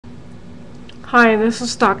Hi, this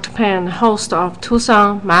is Dr. Pan, host of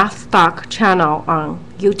Tucson Math Doc channel on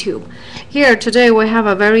YouTube. Here today we have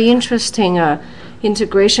a very interesting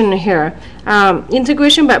integration here.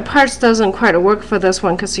 Integration by parts doesn't quite work for this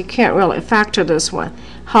one because you can't really factor this one.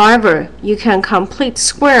 However, you can complete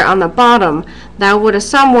square on the bottom that would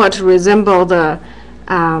somewhat resemble the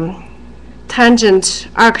arctangent,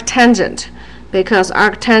 because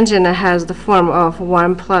arctangent has the form of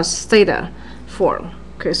 1 plus theta form.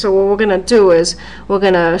 Okay, so what we're going to do is we're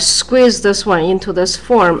going to squeeze this one into this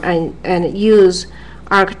form and use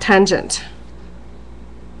arctangent,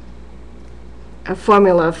 a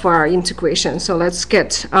formula for our integration. So let's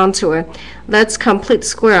get onto it. Let's complete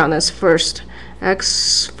square on this first.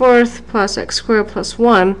 X fourth plus x squared plus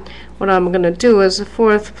 1. What I'm going to do is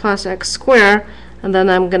 4th plus x squared, and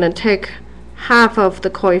then I'm going to take half of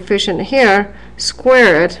the coefficient here,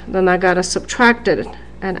 square it, then I got to subtract it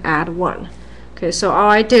and add 1. Okay, so all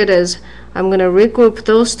I did is I'm going to regroup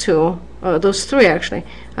those those three actually.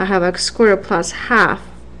 I have x squared plus half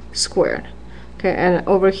squared. Okay, and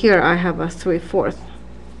over here I have a 3/4.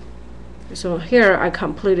 So here I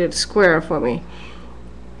completed square for me.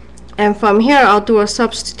 And from here I'll do a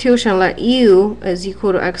substitution, like u is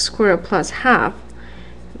equal to x squared plus half.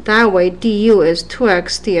 That way du is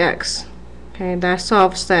 2x dx. Okay, that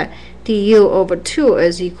solves that du over 2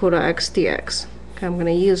 is equal to x dx. Okay, I'm going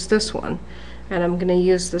to use this one. And I'm going to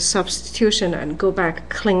use the substitution and go back,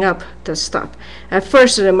 clean up the stuff. At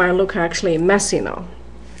first it might look actually messy now.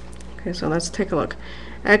 Okay, so let's take a look.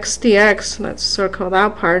 X dx, let's circle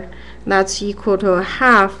that part. That's equal to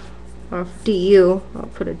half of du. I'll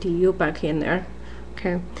put a du back in there.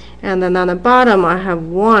 Okay, and then on the bottom I have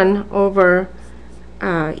 1 over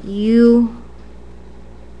u.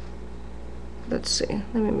 Let's see,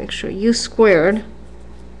 let me make sure, u squared.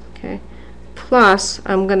 Okay, plus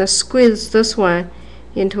I'm going to squeeze this one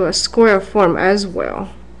into a square form as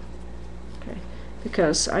well, okay,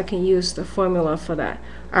 because I can use the formula for that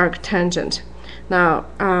arctangent. Now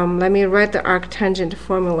let me write the arctangent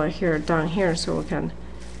formula here down here so we can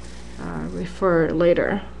refer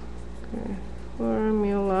later. Okay.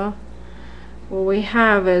 Formula, what we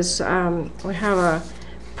have is we have a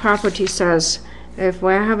property says if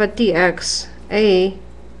we have a dx a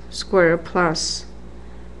squared plus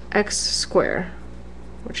x squared,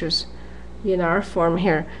 which is in our form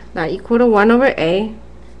here, that equal to 1 over a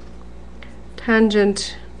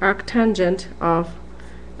arctangent of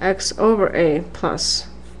x over a plus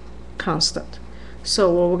constant.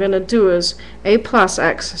 So what we're going to do is a plus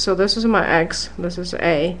x. So this is my x, this is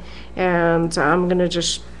a, and I'm going to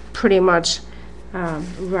just pretty much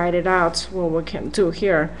write it out what we can do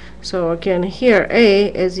here. So again, here a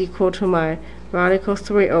is equal to my radical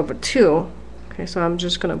 3 over 2. Okay, so I'm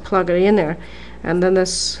just going to plug it in there, and then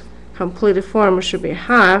this completed form should be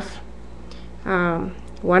half 1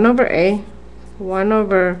 over a, 1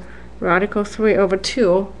 over radical 3 over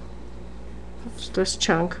 2, that's this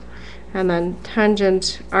chunk, and then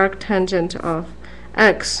arctangent of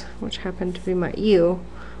x, which happened to be my u,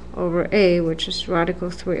 over a, which is radical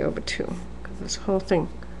 3 over 2. This whole thing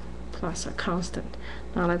plus a constant.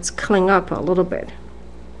 Now let's clean up a little bit.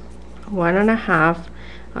 1.5.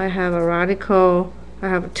 I have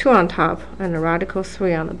a 2 on top and a radical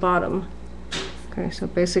 3 on the bottom. Okay, so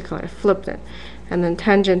basically I flipped it. And then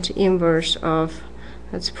tangent inverse of,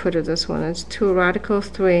 let's put it this one, it's 2 radical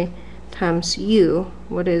 3 times u.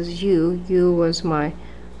 What is u? U was my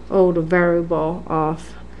old variable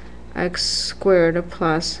of x squared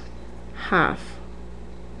plus half.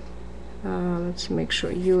 Let's make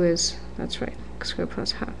sure u is, that's right, x squared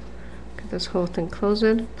plus half. Okay, this whole thing, close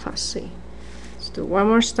it, plus c. Let's do one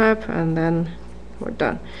more step and then we're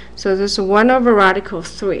done. So this is 1 over radical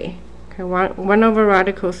 3. Okay, 1 over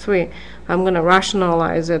radical 3. I'm going to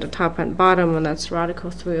rationalize it at top and bottom, and that's radical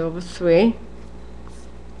 3 over 3.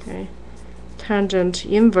 Okay, tangent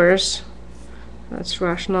inverse, let's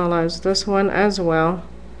rationalize this one as well,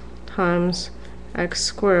 times x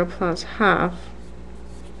squared plus half,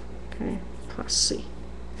 okay, plus c.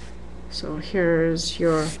 So here's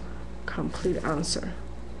your complete answer.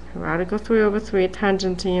 Radical 3 over 3,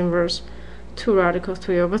 tangent inverse 2 radical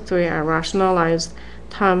 3 over 3, I rationalized,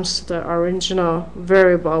 times the original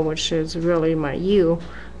variable, which is really my u,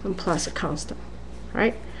 and plus a constant.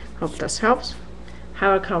 Right? Hope this helps.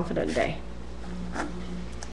 Have a confident day.